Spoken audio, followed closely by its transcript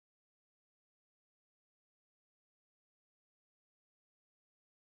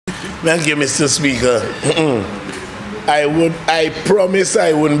Thank you, Mr. Speaker. I promise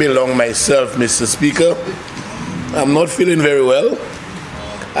I wouldn't be long myself, Mr. Speaker. I'm not feeling very well,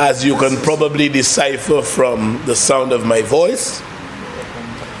 as you can probably decipher from the sound of my voice.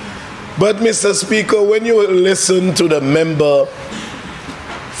 But, Mr. Speaker, when you listen to the member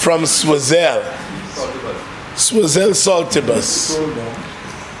from Saltibus,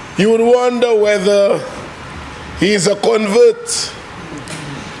 you would wonder whether he's a convert.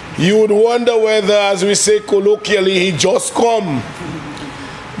 You would wonder whether, as we say colloquially, he just come.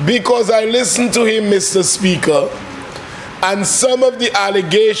 Because I listened to him, Mr. Speaker, and some of the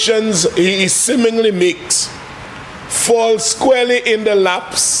allegations he seemingly makes fall squarely in the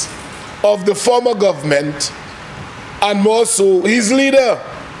laps of the former government, and more so his leader.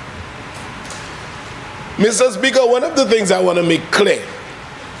 Mr. Speaker, one of the things I want to make clear,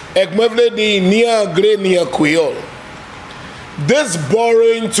 this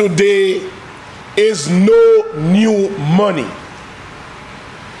borrowing today is no new money.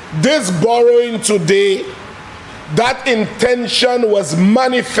 This borrowing today, that intention was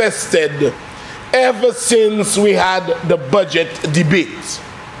manifested ever since we had the budget debate.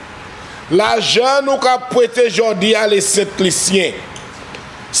 L'argent nous qu'a prêté aujourd'hui à les Saint-Lucien.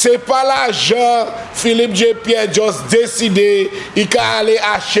 C'est pas l'argent Philippe J. Pierre just décidé il a aller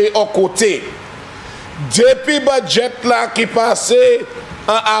acheter au côté. Depuis le budget là qui passait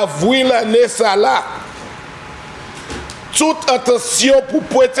en avril l'année ça là, toute attention pour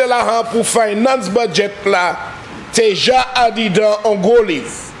prêter l'argent pour finance budget là, déjà adidant en gros livre.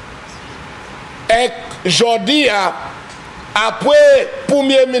 Et aujourd'hui, après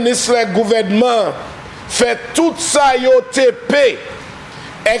premier ministre du gouvernement fait tout ça yo TP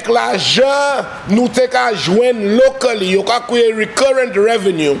et que l'argent nous te ka joindre locally, yo ka créer recurrent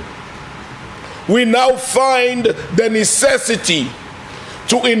revenue. We now find the necessity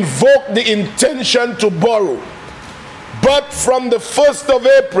to invoke the intention to borrow. But from the 1st of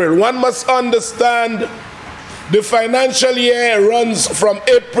April, one must understand the financial year runs from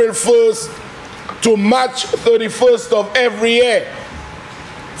April 1st to March 31st of every year.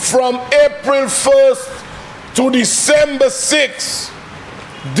 From April 1st to December 6th,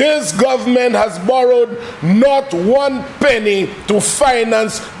 this government has borrowed not one penny to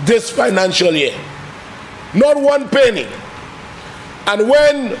finance this financial year. Not one penny. And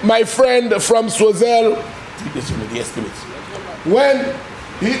when my friend from Swazel, when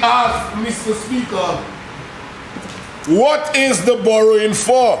he asked Mr. Speaker, what is the borrowing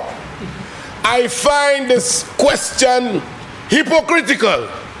for? I find this question hypocritical.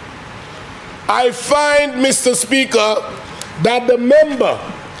 I find, Mr. Speaker, that the member,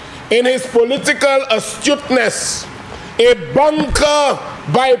 in his political astuteness, a banker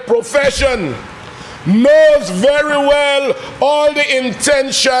by profession, knows very well all the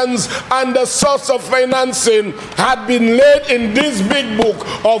intentions and the source of financing had been laid in this big book,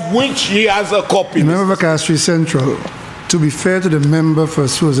 of which he has a copy. Member of Castries Central, to be fair to the member for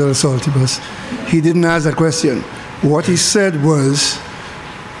Swazel Saltibus, he didn't ask that question. What he said was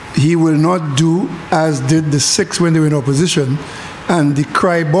he will not do as did the six when they were in opposition and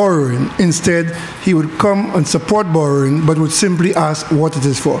decry borrowing. Instead, he would come and support borrowing, but would simply ask what it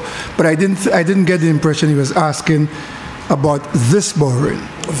is for. But I didn't get the impression he was asking about this borrowing.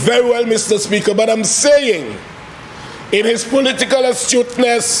 Very well, Mr. Speaker, but I'm saying, in his political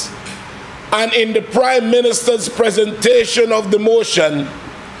astuteness and in the Prime Minister's presentation of the motion,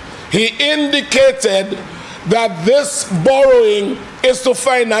 he indicated that this borrowing is to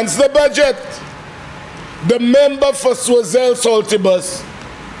finance the budget. The member for Swazel Saltibus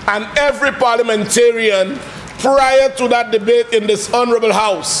and every parliamentarian prior to that debate in this honorable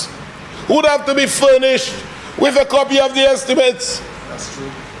house would have to be furnished with a copy of the estimates. That's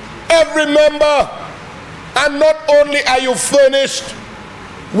true. Every member. And not only are you furnished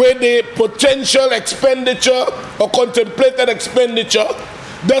with the potential expenditure or contemplated expenditure,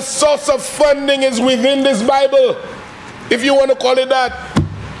 the source of funding is within this Bible, if you want to call it that.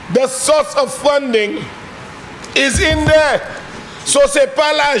 The source of funding is in there. So c'est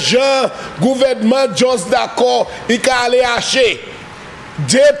pas l'argent gouvernement juste d'accord il ka aller acheter.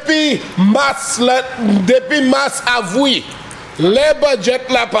 Depuis mars avril, le budget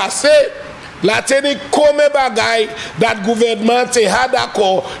la passé, la teni comme bagay that gouvernement te ha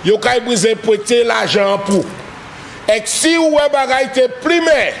d'accord, yo ka besoin prêter l'argent pour. Et si ou bagay te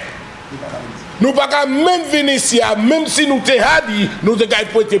primaire, nous pas même venir ici, même si nous te ha dit, nous te ka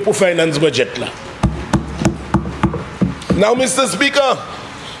prêter pour finance budget là. Now, Mr. Speaker,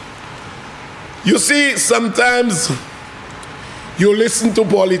 you see, sometimes you listen to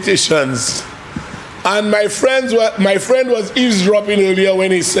politicians And my friend was eavesdropping earlier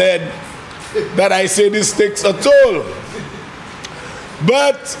when he said that I say this takes a toll.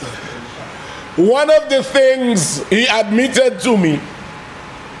 But one of the things he admitted to me,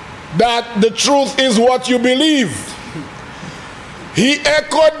 that the truth is what you believe. He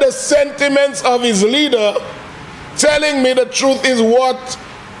echoed the sentiments of his leader, telling me the truth is what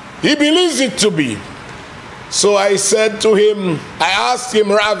he believes it to be. So I said to him, I asked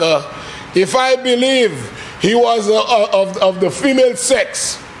him rather, if I believe he was of the female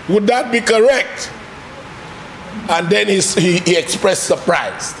sex, would that be correct? And then he expressed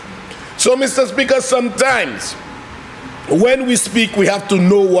surprise. So, Mr. Speaker, sometimes when we speak, we have to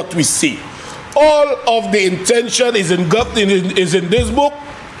know what we see. All of the intention is in this book.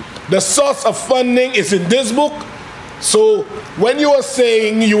 The source of funding is in this book. So when you are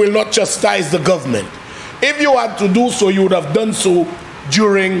saying you will not chastise the government, if you had to do so, you would have done so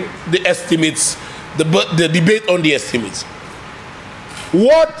during the estimates, the debate on the estimates.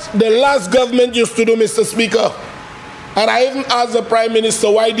 What the last government used to do, Mr. Speaker, and I even asked the Prime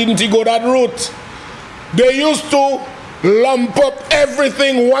Minister, why didn't he go that route? They used to lump up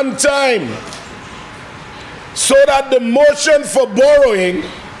everything one time so that the motion for borrowing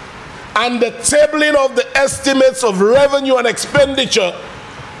and the tabling of the estimates of revenue and expenditure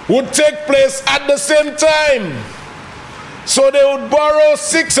would take place at the same time. So they would borrow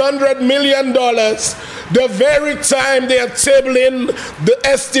 $600 million the very time they are tabling the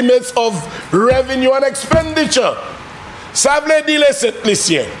estimates of revenue and expenditure. Ça veut dire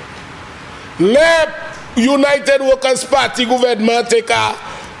Lucia, le United Workers Party gouvernement take a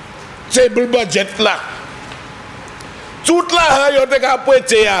table budget là. Tout là yo te ka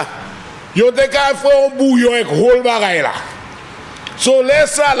prêter ya. Yo te ka faire un bouillon avec whole bagay là. So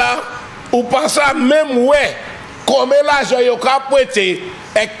laisse ça là ou pas ça même ouais comme l'argent yo ka prêter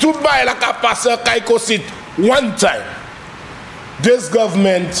et tout bagay là ka passer quelque site one time. This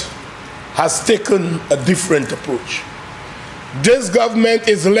government has taken a different approach. This government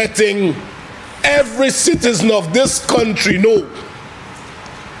is letting every citizen of this country know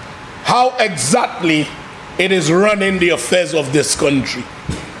how exactly it is running the affairs of this country.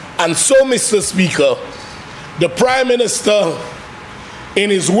 And so, Mr. Speaker, the Prime Minister, in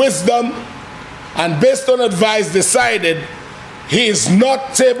his wisdom and based on advice, decided he is not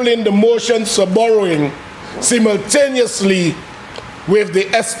tabling the motions for borrowing simultaneously with the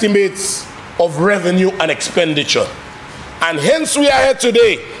estimates of revenue and expenditure. And hence we are here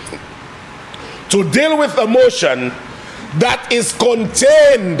today to deal with a motion that is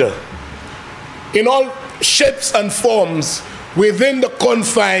contained in all shapes and forms within the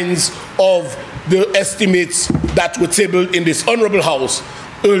confines of the estimates that were tabled in this Honorable House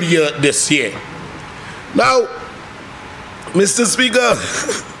earlier this year. Now, Mr. Speaker,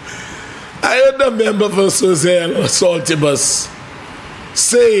 I heard the member for Suzel Saltibus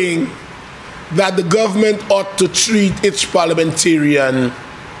saying that the government ought to treat each parliamentarian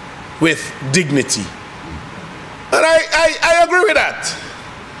with dignity. And I agree with that.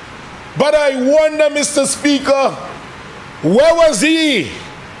 But I wonder, Mr. Speaker, where was he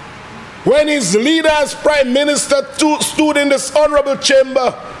when his leader as Prime Minister stood in this honorable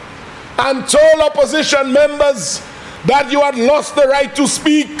chamber and told opposition members that you had lost the right to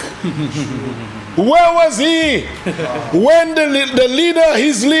speak? Where was he when the leader,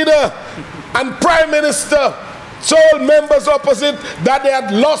 his leader, and Prime Minister told members opposite that they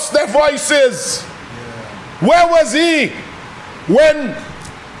had lost their voices? Where was he when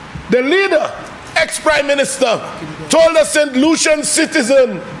the leader, ex-Prime Minister, told a St. Lucian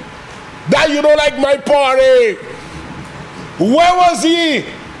citizen that you don't like my party? Where was he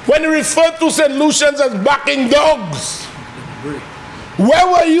when he referred to St. Lucians as backing dogs? Where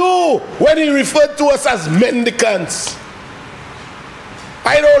were you when he referred to us as mendicants?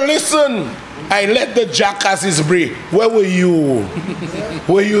 I don't listen. I let the jackasses breathe. Where were you?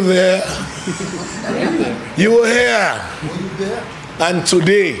 Were you there? You were here. And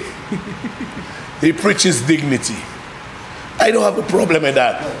today, he preaches dignity. I don't have a problem with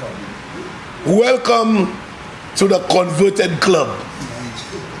that. Welcome to the converted club,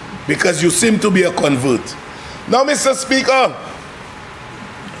 because you seem to be a convert. Now, Mr. Speaker,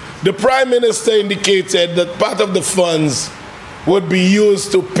 the Prime Minister indicated that part of the funds would be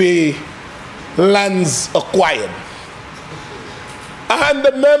used to pay lands acquired. And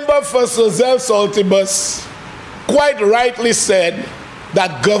the member for Suzel Saltibus quite rightly said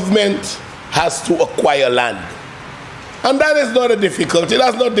that government has to acquire land. And that is not a difficulty.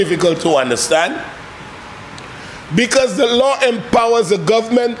 That's not difficult to understand, because the law empowers the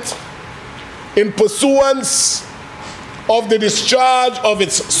government in pursuance of the discharge of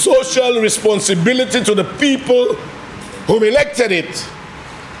its social responsibility to the people whom elected it,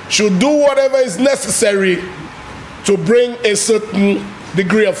 should do whatever is necessary to bring a certain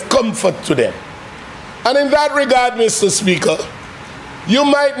degree of comfort to them. And in that regard, Mr. Speaker, you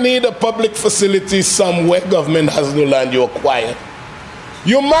might need a public facility somewhere government has no land you acquire.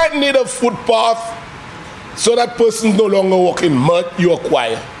 You might need a footpath so that person's no longer walking mud you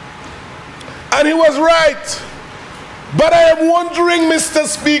acquire. And he was right. But I am wondering, Mr.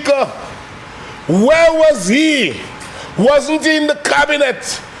 Speaker, where was he? Wasn't he in the cabinet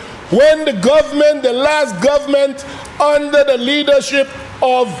when the government, the last government, under the leadership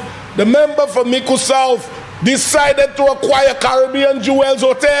of the member for Miku South, decided to acquire Caribbean Jewels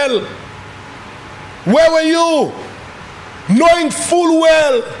Hotel? Where were you? Knowing full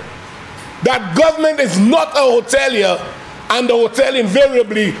well that government is not a hotelier and the hotel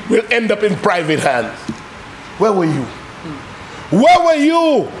invariably will end up in private hands. Where were you? Where were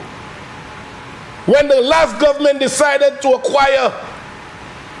you when the last government decided to acquire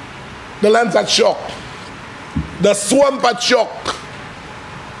the lands at Shock, the swamp at Shock,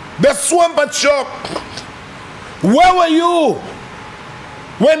 the swamp at Shock? Where were you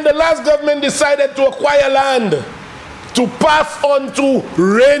when the last government decided to acquire land to pass on to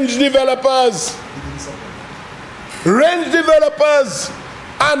range developers? Range developers,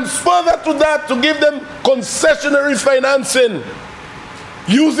 and further to that, to give them concessionary financing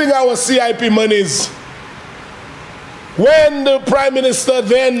using our CIP monies. When the Prime Minister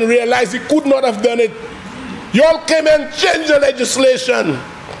then realized he could not have done it, y'all came and changed the legislation.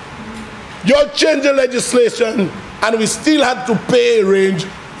 Y'all changed the legislation, and we still had to pay range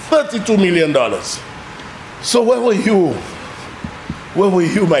 $32 million. So where were you? Where were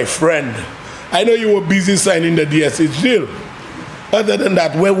you, my friend? I know you were busy signing the DSH deal. Other than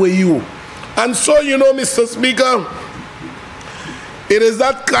that, where were you? And so, you know, Mr. Speaker, it is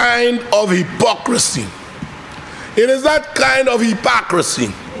that kind of hypocrisy. It is that kind of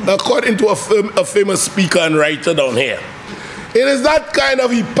hypocrisy, according to a famous speaker and writer down here. It is that kind of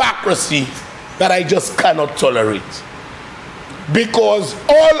hypocrisy that I just cannot tolerate. Because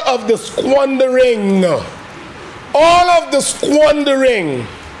all of the squandering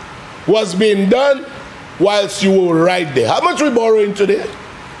was being done whilst you were right there. How much we borrowing today?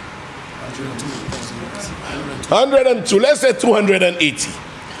 102. Let's say 280.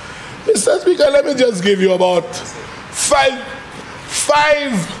 Mr. Speaker, let me just give you about five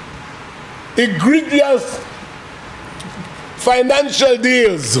egregious financial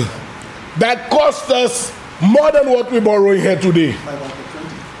deals that cost us more than what we're borrowing here today.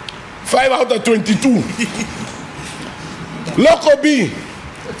 5 out of 22. Loco B,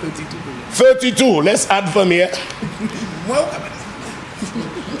 32. Let's add from here.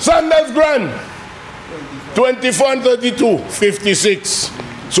 Sanders Grand, 24 and 32, 56.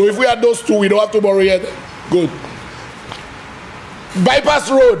 So if we had those two, we don't have to borrow yet. Good. Bypass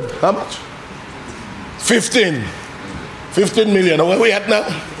Road, how much? 15. 15 million. Where are we at now?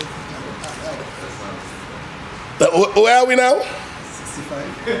 Where are we now?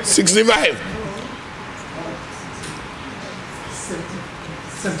 65.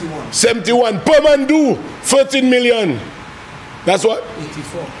 71. Permandu, 13 million. That's what?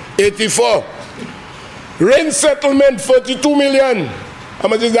 84. Rent settlement, 42 million. How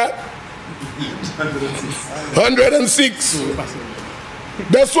much is that? 106.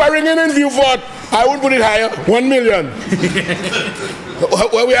 The swearing in Viewfort, I would put it higher, 1 million.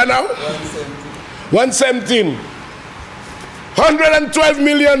 Where we are now? 117. 112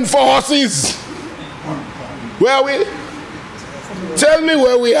 million for horses. Where are we? Tell me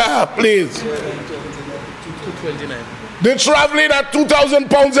where we are, please. 229. They're traveling at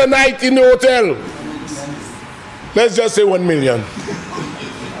 £2,000 a night in the hotel. Let's just say 1 million.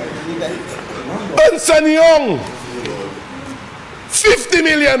 Ernst & Young, 50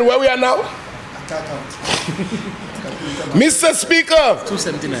 million. Where we are now? Mr. Speaker,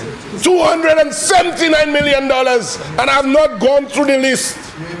 279 million dollars, and I've not gone through the list,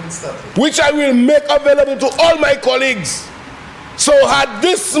 which I will make available to all my colleagues. So had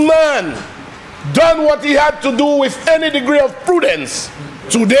this man done what he had to do with any degree of prudence,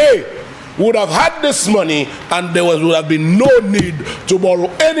 today would have had this money, and there would have been no need to borrow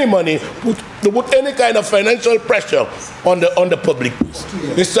any money to put any kind of financial pressure on the public.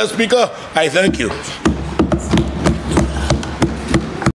 Mr. Speaker, I thank you.